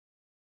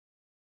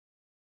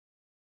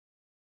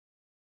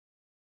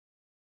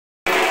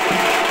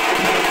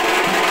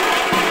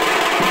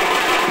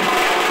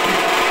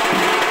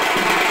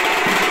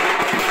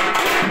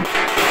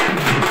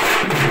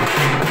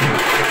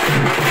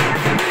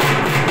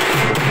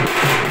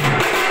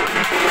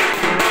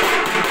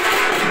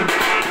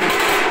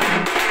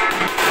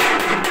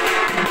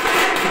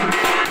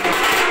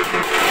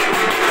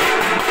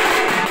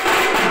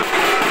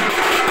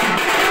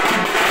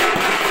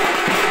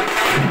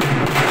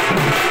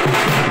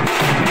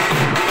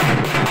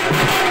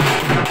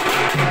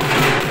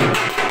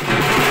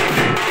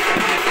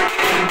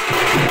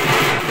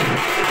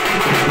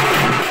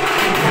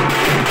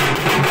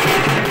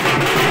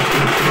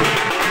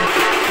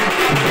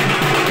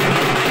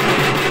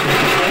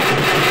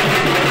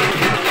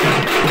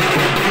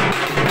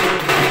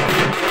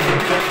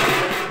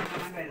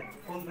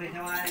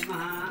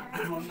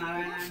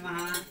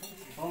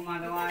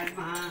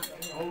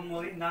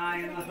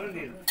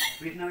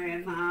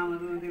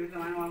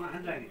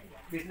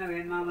विष्णु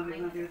वेदमा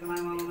मंदिर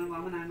तीर्थमान वामन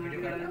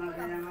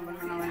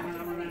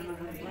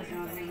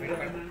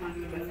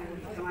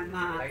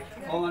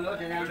ओम लो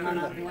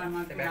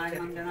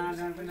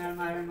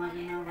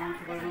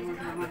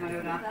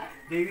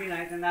देवी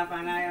लाइटना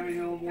प्राणायाम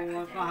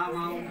योगो स्वाहा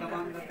मां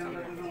तपं तत्तं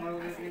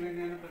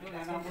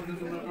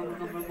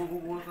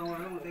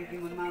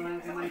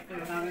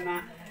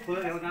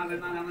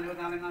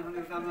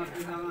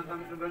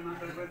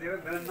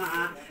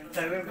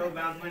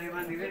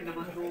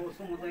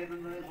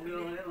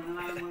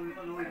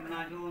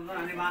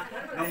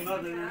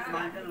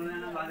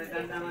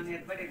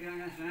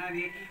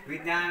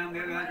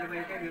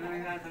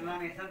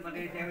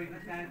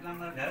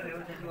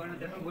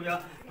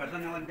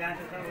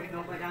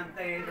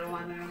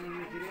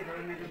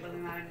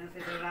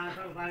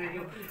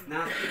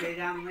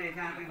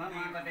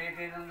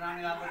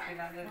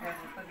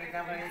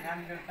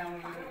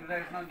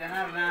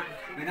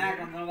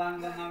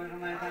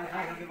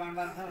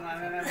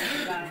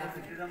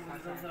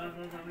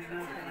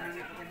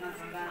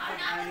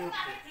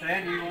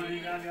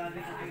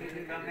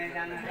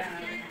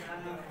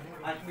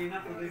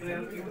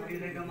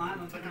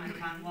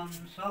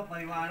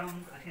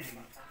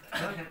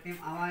सत्यम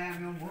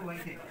आवायामि ओम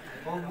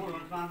भूर्भुवस्सुः ओम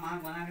भूर्भुवस्सुः मां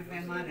वनामि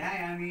प्रेमा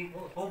ध्यायामि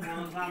ओम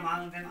भूर्भुवस्सुः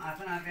मां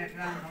आसनाते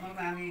श्राम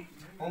समर्पयामि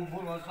ओम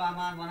भूर्भुवस्सुः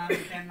मां वनामि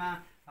प्रेमा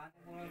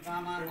भूर्भुवस्सुः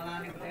मां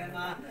वनामि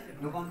प्रेमा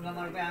धूपं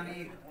समर्पयामि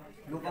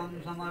धूपं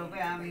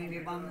समर्पयामि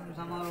दीपं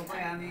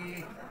समर्पयामि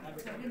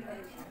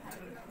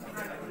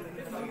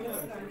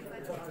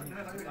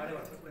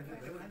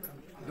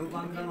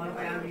धूपं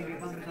समर्पयामि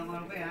दीपं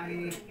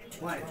समर्पयामि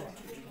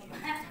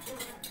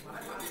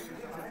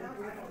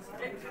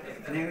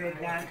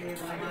नैवेद्यार्थे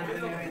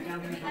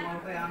नैवेद्यं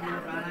समर्पयामि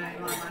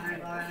प्राणायामं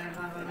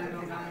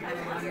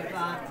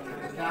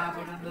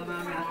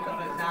दमामि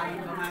हस्तप्रक्षालं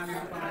दमामि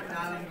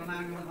उपप्रक्षालं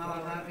दमामि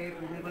मुखावसाते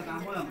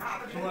पूर्णताम्बूलं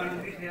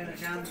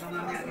सुवर्णविषयदशां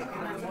दमामि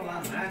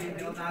अतिथिराम्बोलाधराणि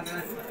देवतागण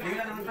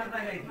नमस्कारता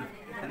जायची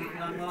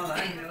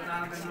अतिथिराम्बोलाधराणि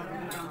देवतागण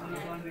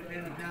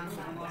सुवर्णविषयदशां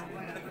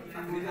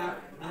समर्पयामि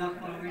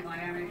नमस्कारोमि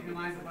मायामि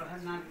श्रीमाय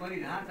प्रसन्नात्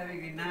परिधातरि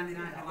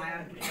विघ्नानिनाशमाय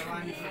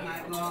सर्वाणि श्रीमाय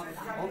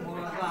ओम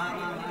भूर्भुवस्सुः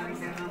मां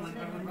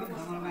मंत्रपुष्पं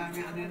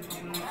समर्पयामि अनेन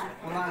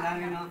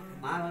पुराधारेण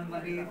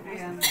महावन्मती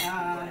प्रियन्ता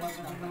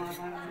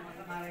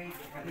वसन्तमातानारे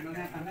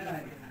कतिगुणा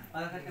कन्नडाय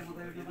अलकस्य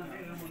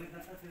मुखविजयमन्त्रे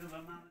मूलितस्य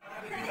श्रीब्रह्मा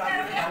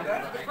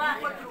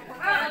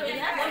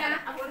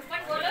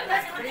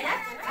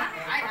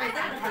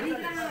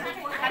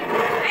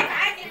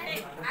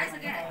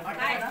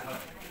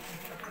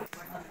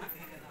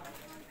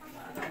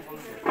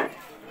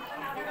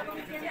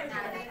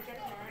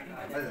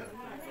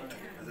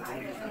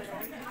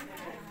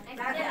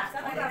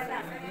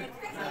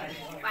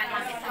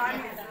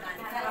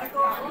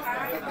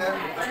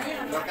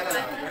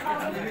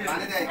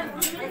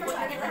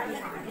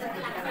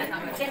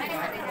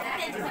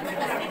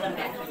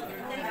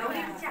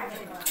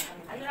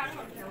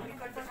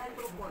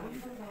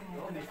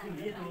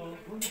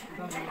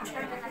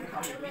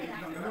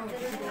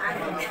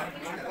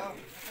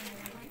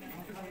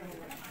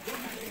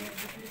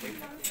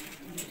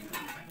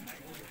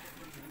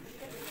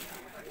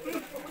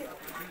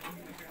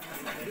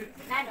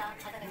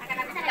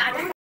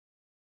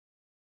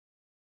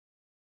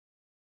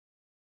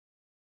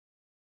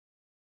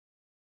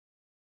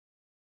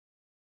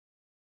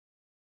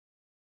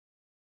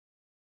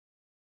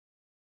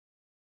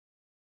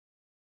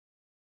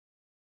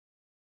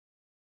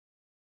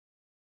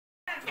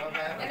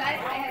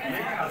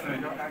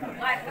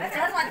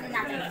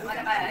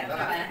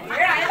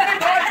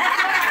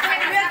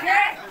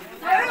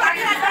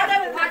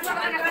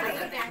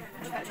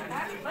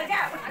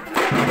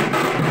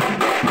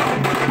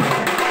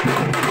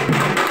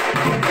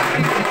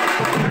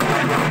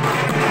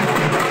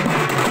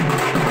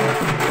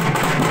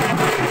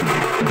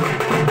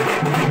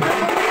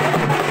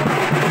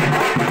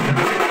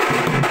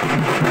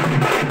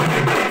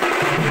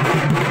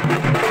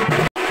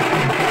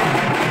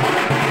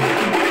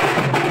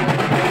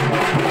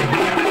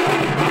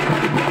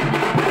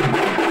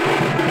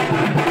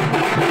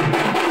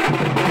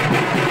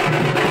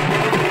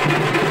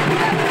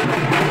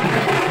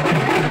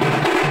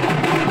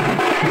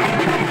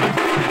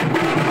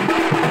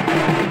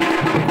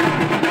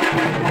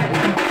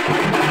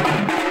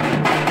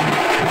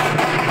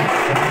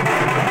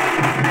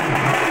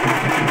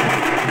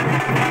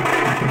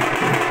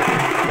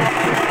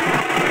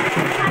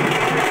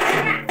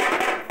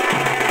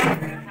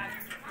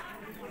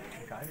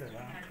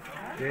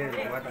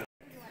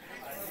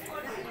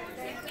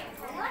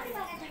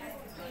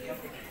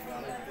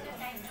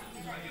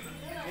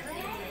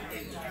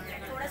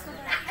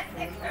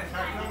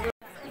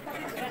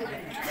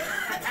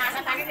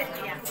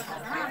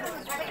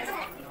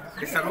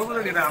सर्व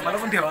बोलत येतं आम्हाला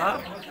पण ठेवा.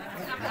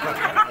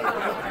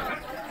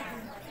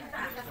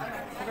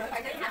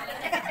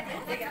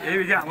 ए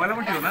विजय आम्हाला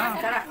पण ठेव ना.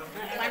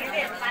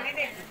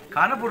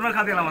 खा ना पूर्ण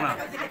खा त्याला म्हणा.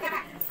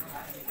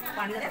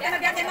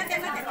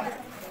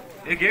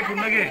 एक घे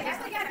पूर्ण घे.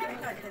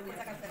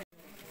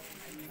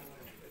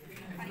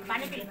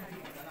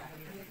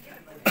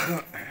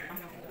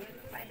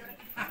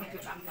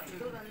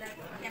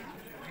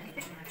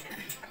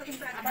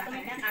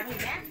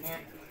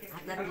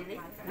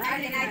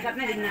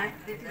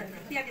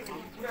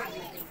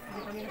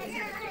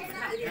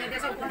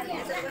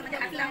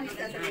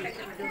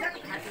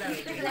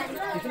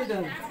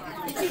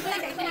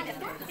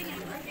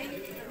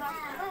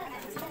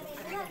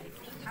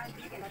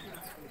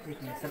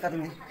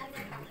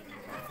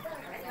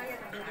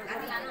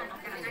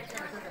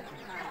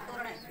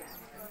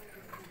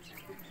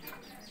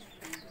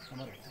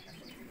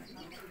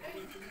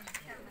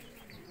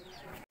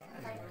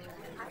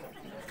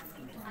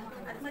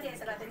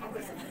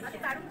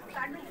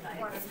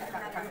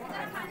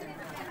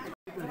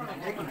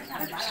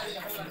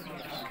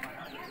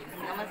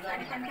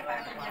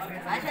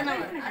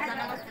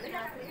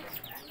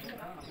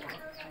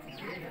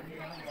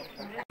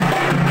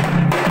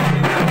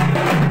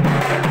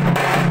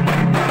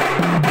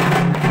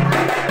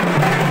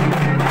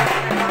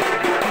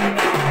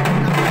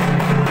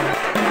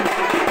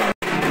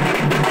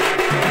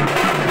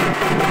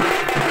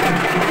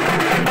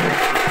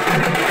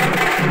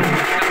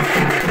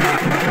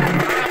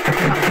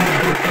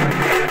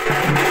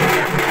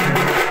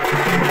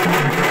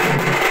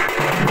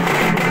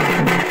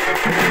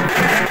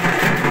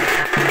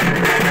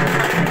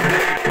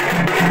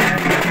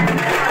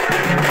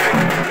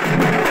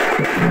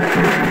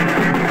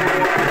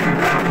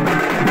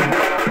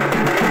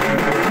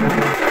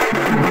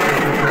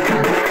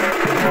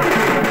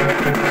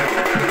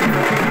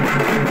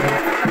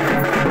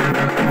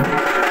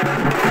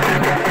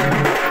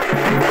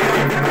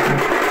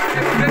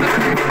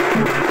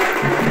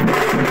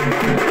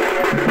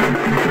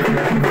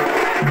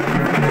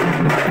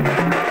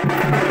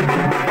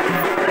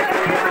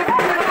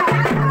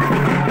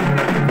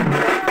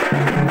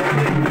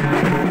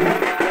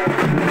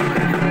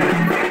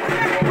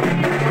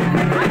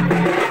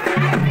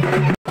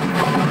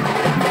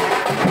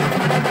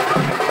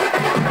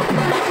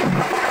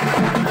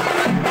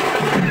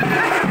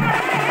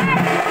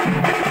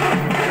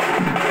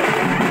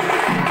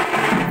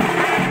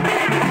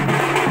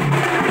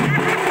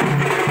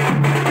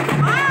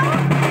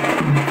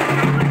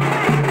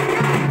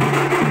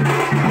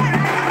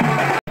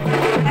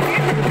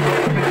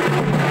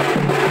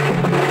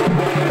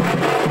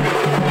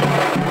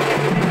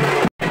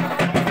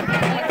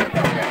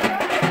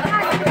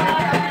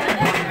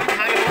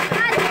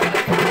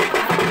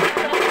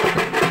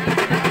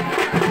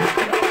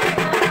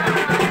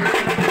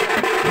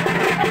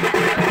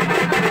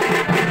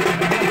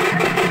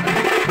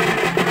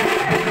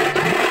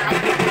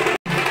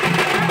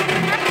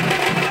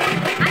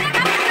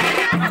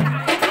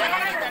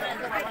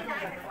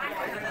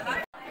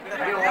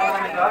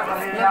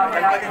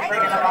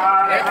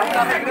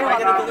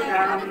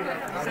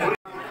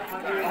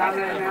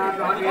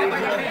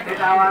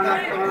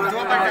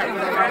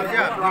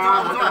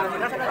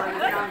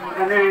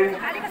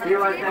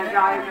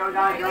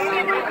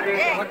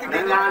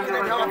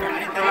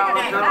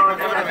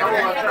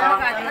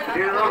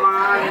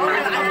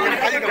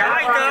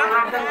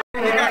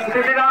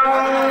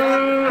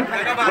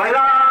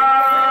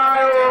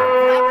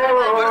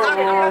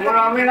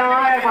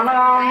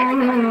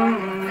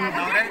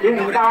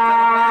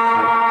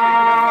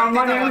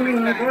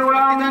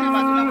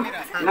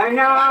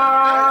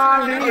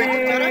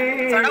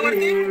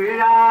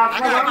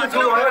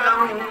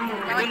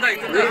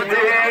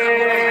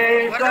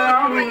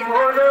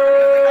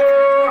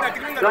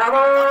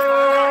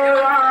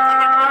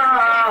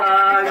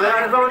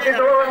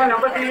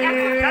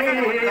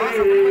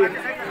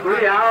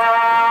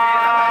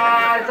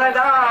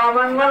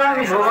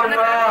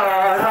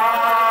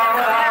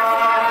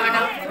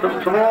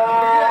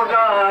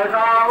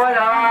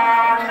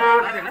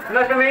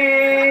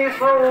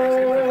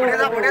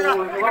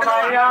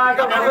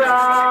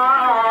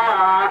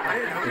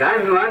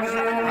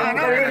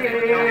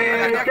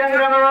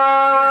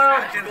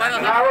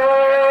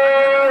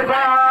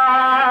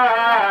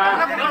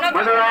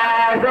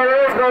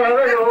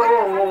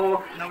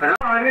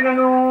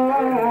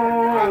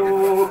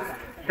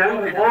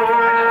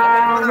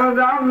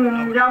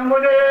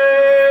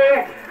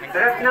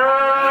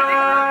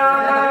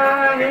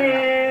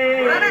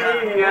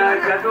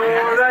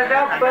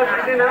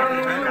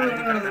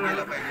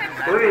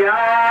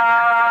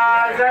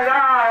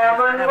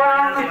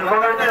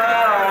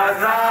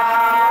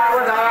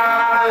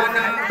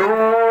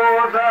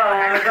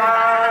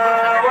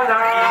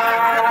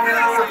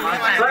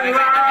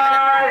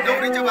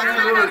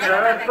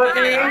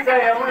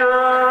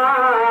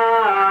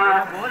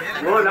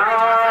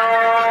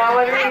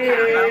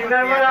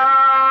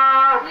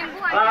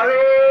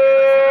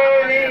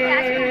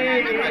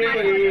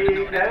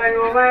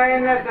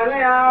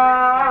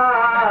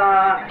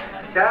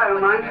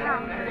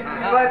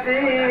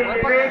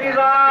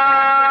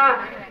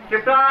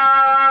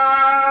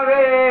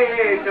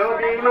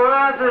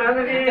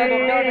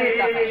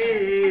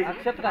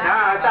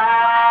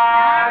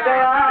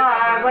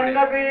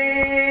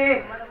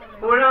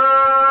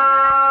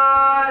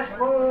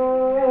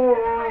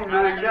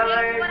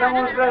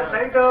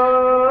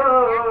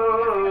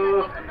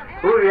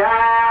 सूर्या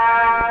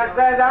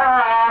सदा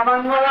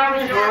मंगलम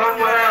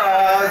शुभमंगल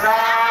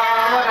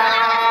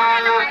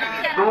सावधान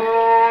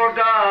दूत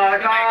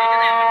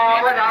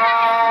सावधान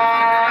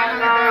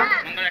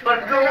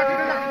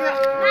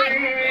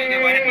कस्तुरी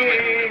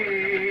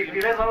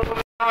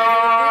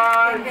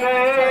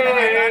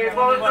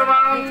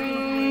पौषमं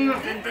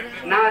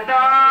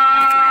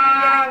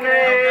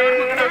नातांगे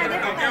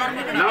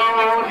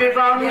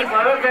नौदिपं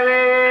परतले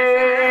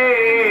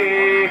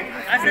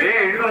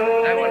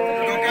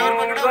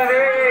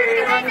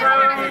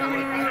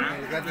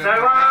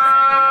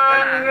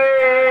सर्वांगे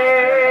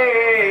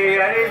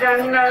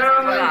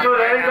हरिचंदनं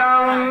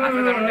सुललितं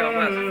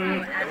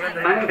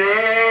वन्दे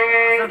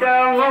च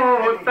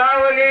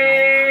मुक्तावली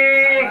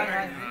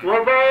वो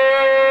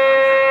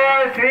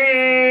श्री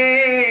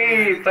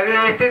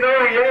परिवेष्टितो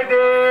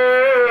यते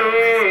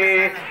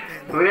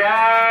सूर्या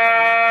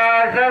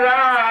सदा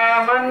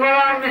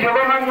मंगलं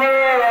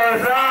शुभमंगल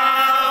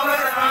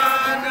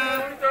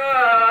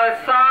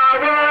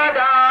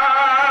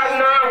सावधान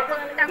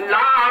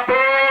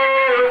लाभो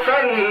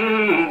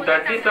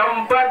संतति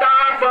संपदा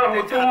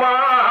बहुतुमा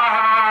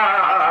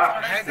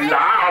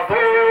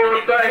लाभो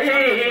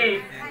तही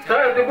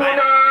सद्गुण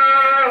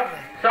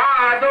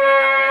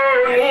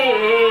साधोनी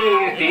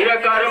स्थिर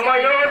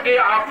कर्मयोगी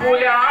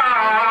आपुल्या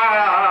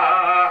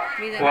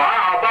वा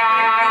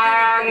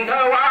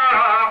बांधवा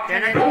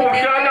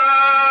भूषण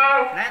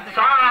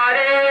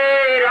सारे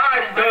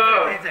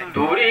राष्ट्र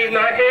धुरी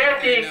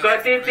नहेची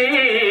कथिती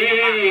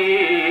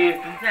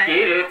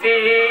कीर्ती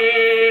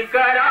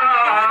करा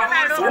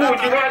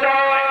उज्ज्वल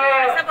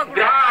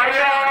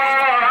ग्राह्य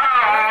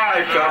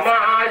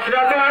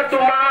क्षमाश्रम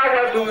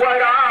तुम्हारा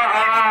दुवरा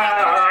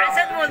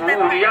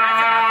सूर्या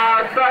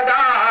सदा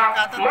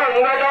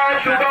मंगल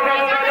शुभ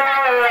मंगल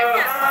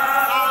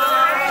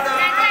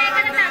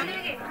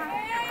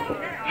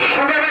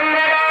शुभ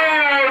मंगल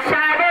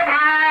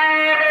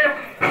सावधान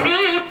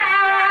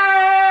सीताराम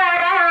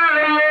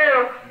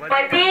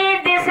पती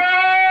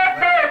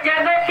दिसत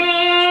जगती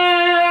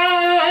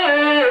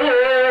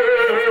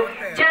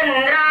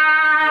चंद्रा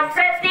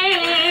प्रती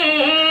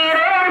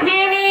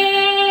रोहिणी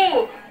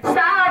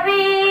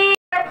सावी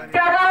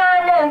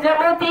चरण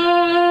जमती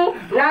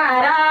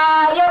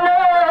नारायण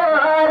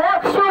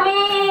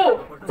लक्ष्मी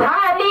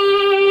झाली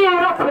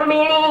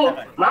रुक्मिणी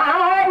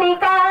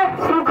मानिका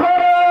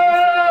सुखरे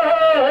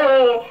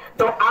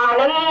तो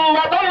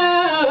आनंद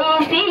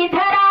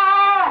श्रीधरा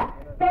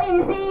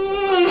तैसी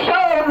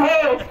शोभे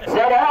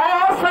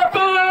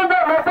सरस्वती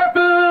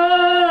गणपती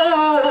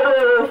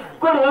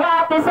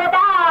कुर्यात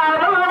सदा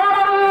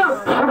मंगलम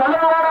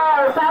शुभमंगल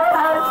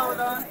सावधान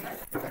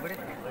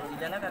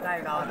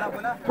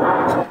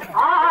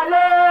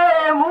आले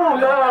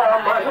मूल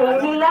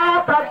मनुनिया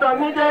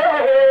प्रथमिदे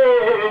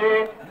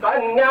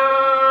कन्या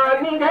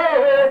निधे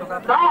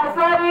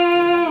दासरी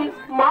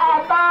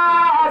माता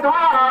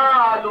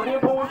घालुनी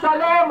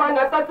भूषणे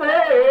मनतचे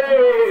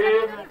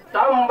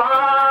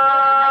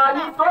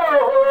संभालितो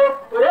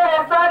रे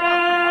तरी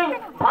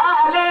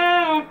भाले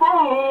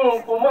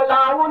कुंकुम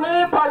लावून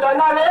फल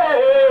नवे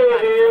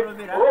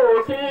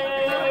ओठी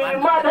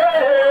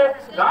मध्ये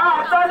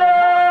घातले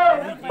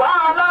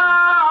बाला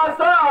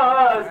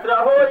सहस्र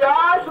होया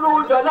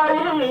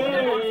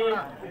श्रुजलई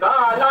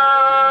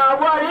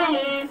गालावरी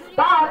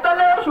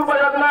पातले शुभ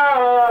लग्न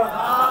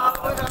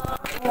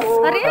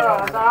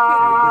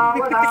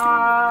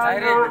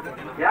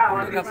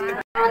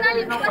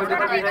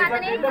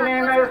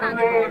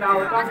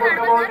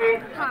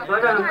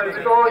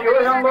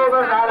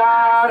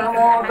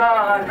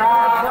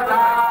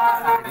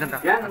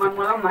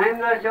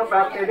महेंद्र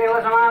प्राप्ति देव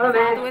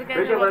समागमे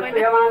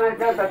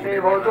तथे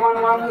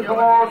भौतमन्वं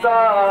सुमोद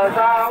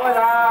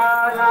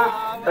सावधान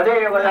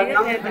तदेव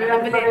लग्नं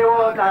श्रीरन्तदेव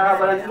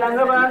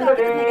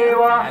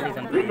तारबलञ्जङ्गबलन्तदेव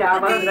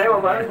विद्याबलदेव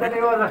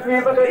बलन्तदेव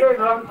लक्ष्मीपते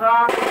ध्वंसा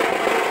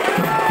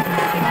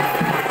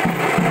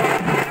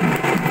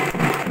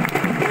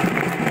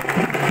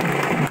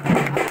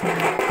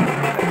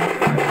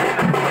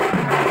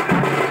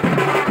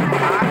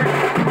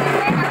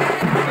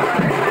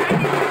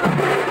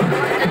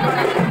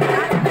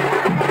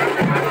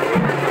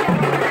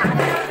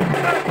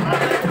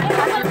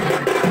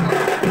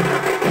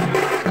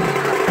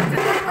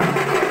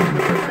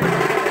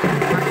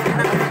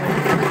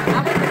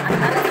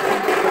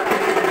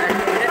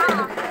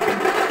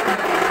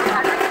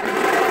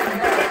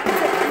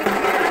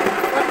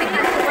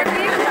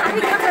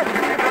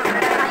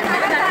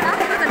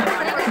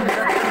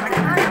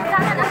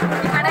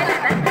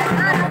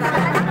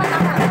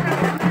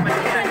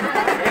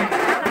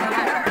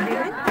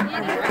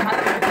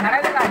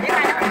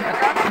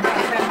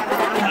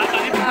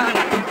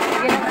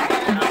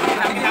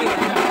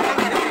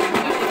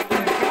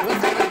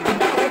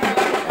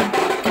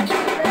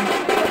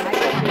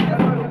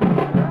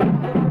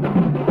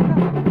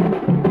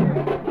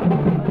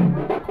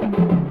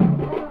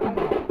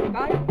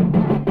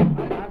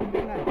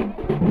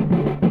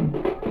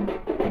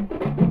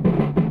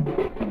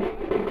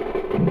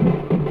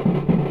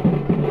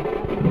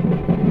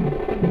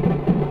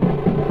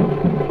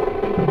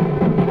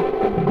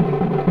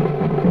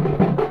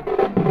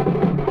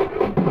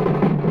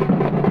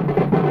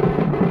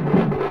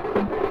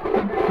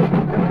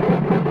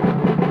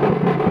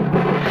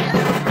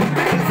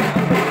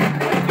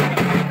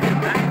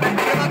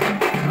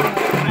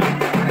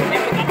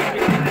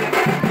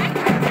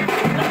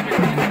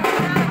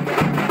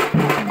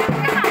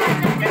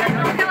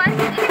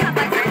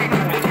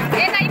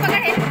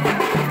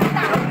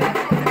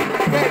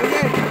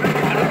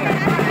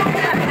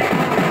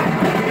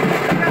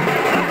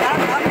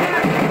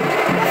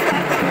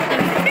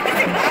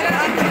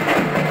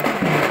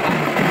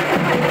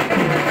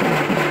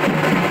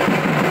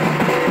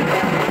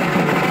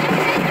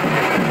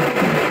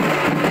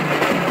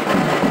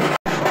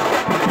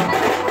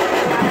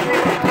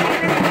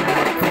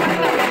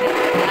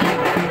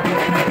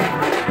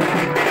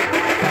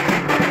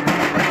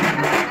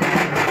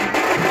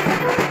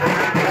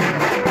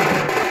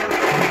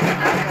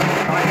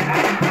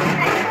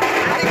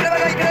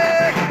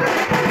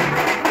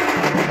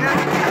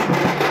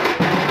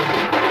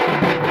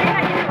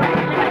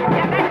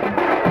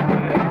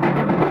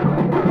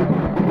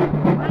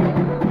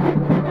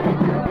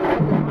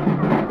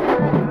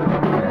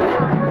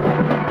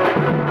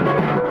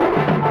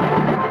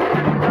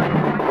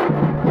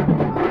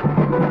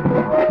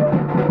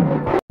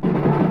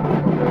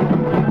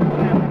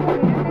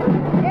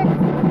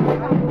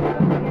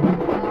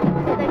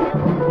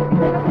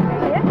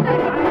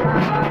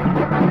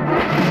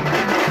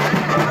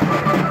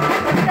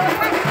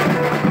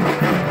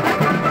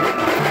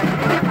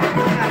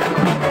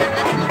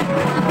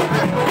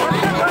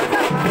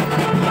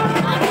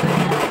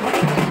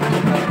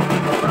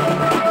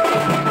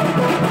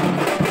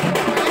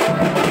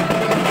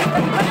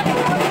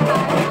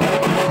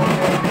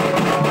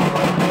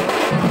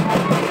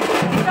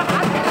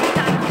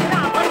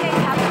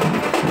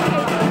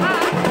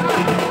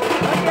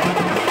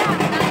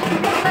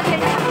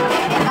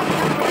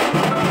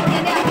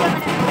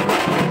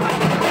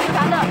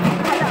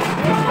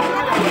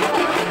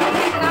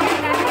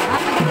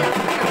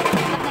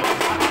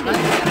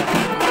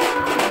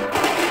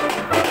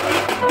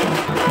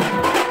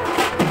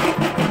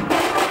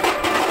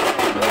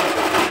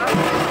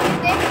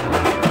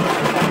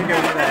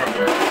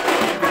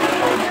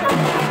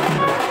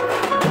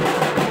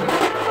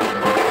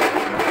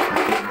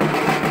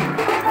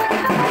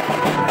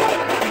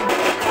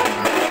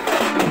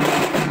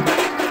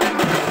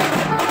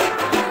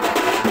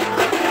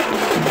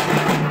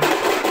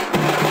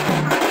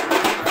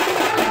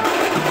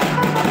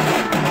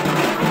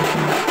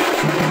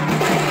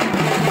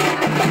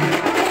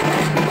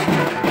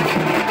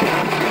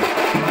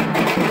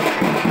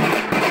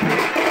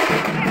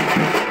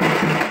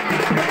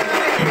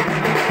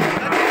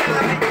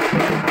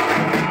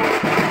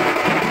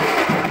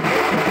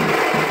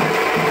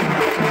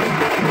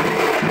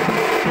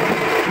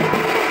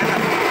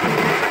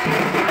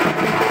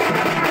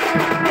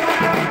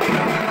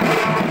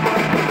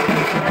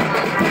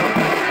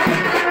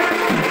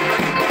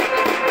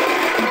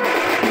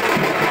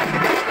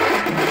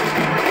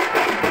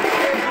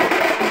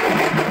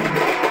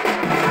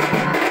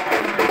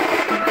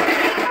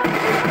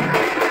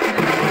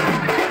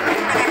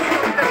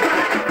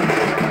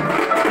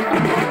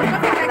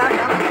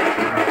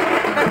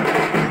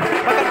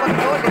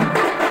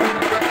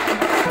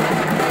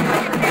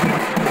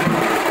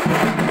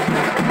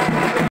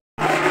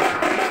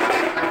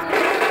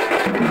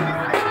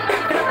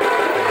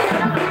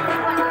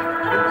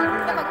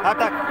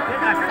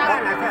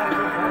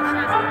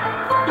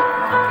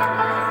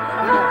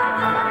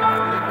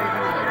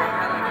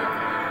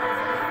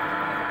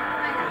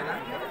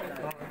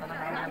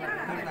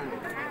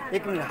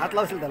एक मिनिट हात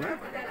लावशील त्याला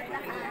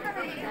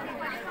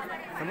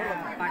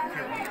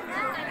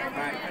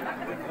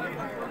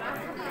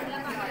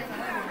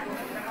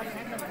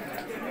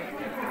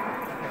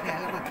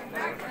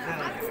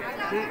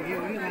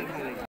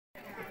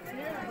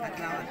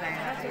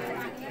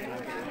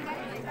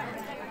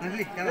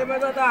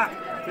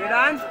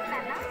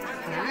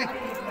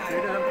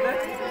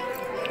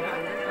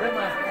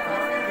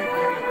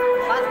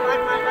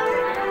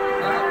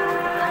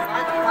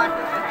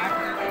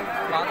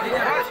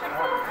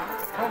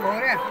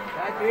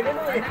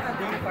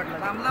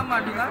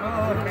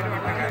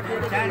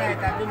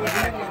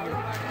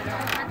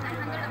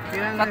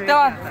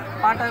सत्यवान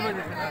पाठ आहे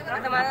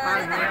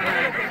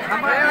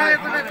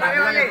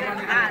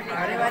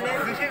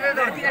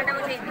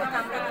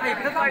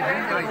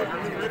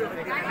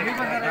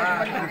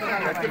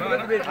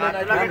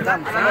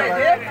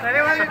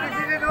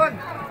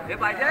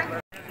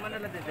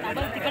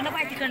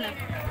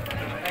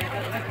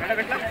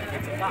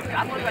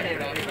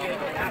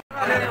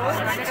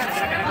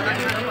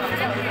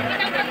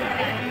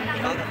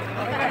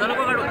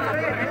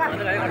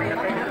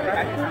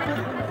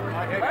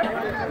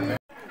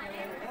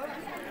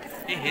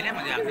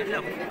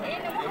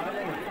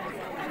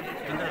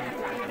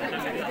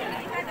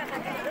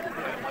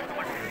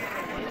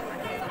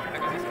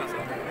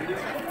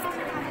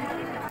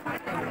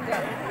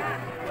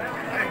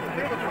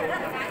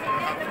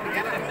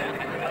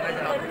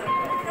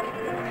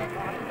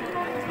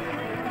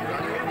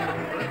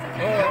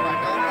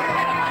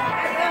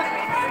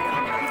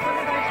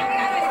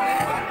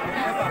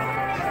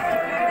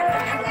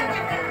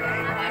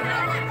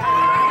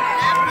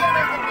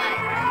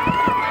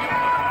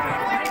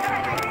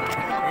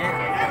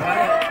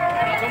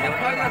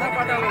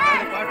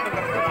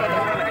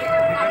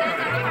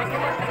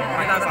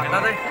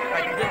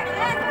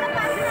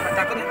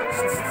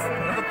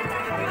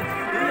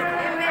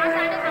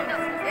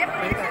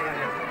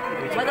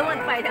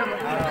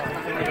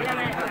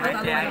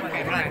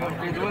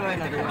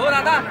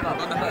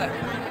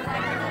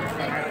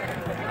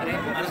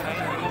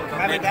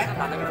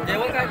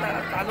जेवण काय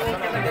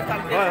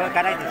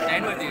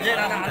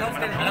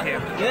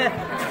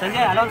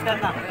संजय अलाउन्स कर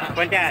ना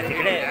पण त्या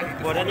तिकडे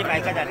बोर्डाने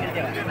बायका जातील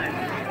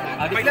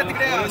तेव्हा पहिल्या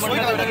तिकडे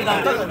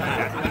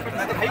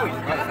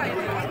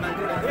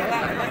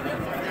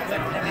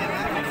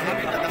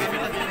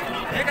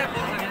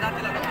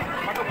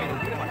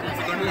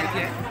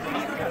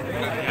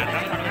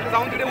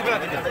जाऊन तिकडे उभं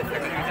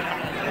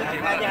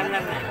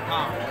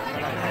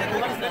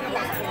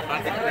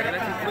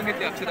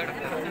घेतली अक्षता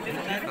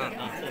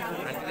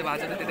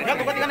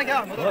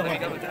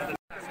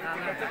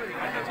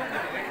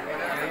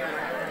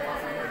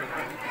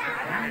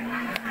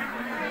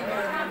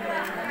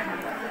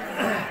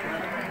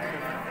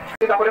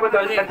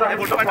दाखवल्याबद्दल त्यांचा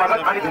मोठं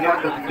स्वागत आणि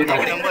धन्यवाद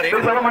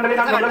देतो. सर्व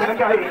मंडळींना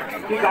विनंती आहे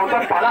की गावचा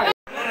पाला